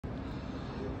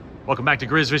Welcome back to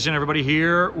Grizz Vision, everybody.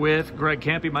 Here with Greg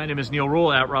Kampe. My name is Neil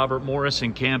Rule at Robert Morris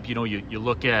and Camp. You know, you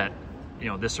look at,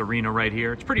 this arena right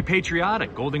here. It's pretty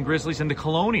patriotic. Golden Grizzlies and the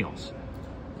Colonials.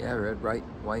 Yeah, red,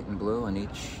 white, and blue, and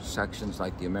each section's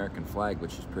like the American flag,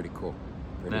 which is pretty cool.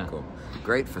 Pretty cool.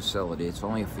 Great facility. It's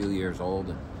only a few years old,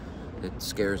 and it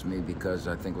scares me because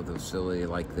I think with a facility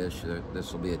like this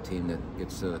will be a team that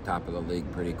gets to the top of the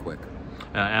league pretty quick.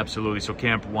 Absolutely. So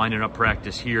Camp, winding up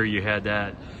practice here, you had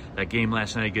that game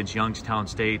last night against Youngstown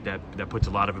State that puts a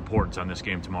lot of importance on this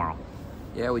game tomorrow.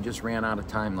 Yeah, we just ran out of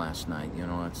time last night.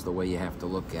 That's the way you have to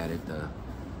look at it.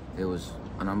 It was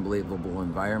an unbelievable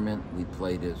environment. We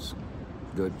played as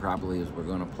good probably as we're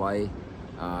going to play.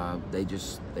 They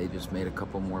just made a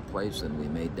couple more plays than we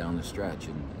made down the stretch,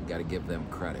 and you got to give them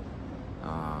credit.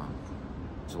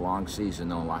 It's a long season,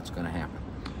 though. A lot's going to happen.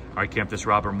 All right, Camp, this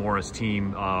Robert Morris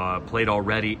team played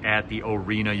already at the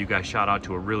arena. You guys shot out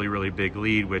to a really, really big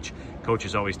lead, which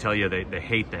coaches always tell you they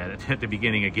hate that at the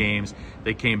beginning of games.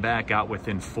 They came back, got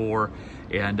within 4,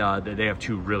 and they have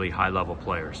 2 really high-level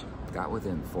players. Got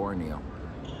within 4, Neil.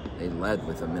 They led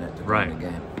with a minute to go in the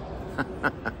game.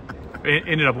 It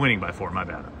ended up winning by 4, my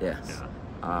bad. Yes.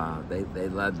 Yeah. They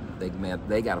led.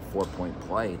 They got a 4-point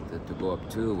play to go up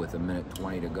 2 with a minute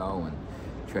 20 to go, and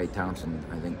Trey Townsend,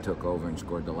 I think, took over and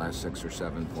scored the last 6 or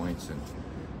 7 points, and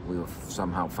we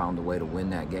somehow found a way to win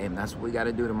that game. That's what we got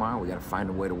to do tomorrow. We got to find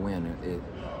a way to win.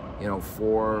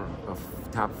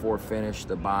 Top 4 finish,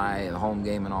 the bye, the home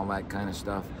game, and all that kind of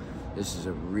stuff. This is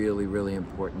a really, really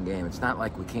important game. It's not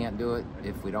like we can't do it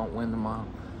if we don't win tomorrow,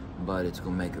 but it's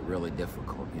going to make it really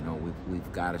difficult.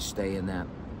 We've got to stay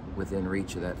within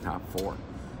reach of that top 4.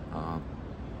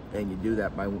 And you do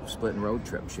that by splitting road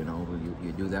trips, you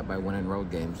do that by winning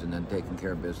road games and then taking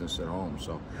care of business at home.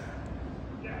 So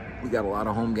we got a lot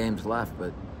of home games left,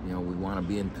 but we want to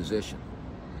be in position.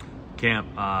 Camp,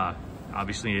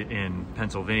 obviously in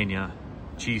Pennsylvania,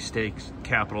 cheesesteaks,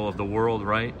 capital of the world,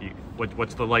 right?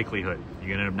 What's the likelihood? You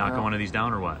gonna end up knocking one of these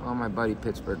down or what? Well, my buddy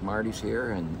Pittsburgh Marty's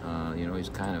here, and he's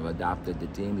kind of adopted the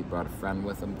team. He brought a friend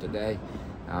with him today.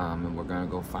 And we're going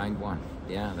to go find one.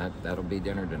 Yeah, that'll be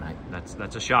dinner tonight.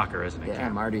 That's a shocker, isn't it? Yeah,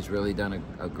 Camp? Marty's really done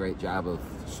a great job of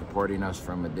supporting us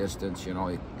from a distance. He's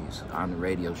on the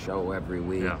radio show every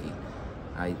week. Yeah.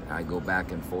 I go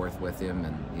back and forth with him,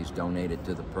 and he's donated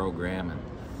to the program. And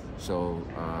so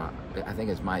I think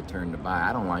it's my turn to buy.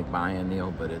 I don't like buying,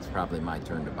 Neil, but it's probably my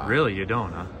turn to buy. Really? You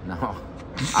don't, huh? No.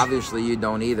 Obviously, you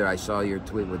don't either. I saw your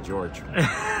tweet with George.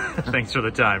 Thanks for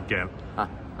the time, Camp.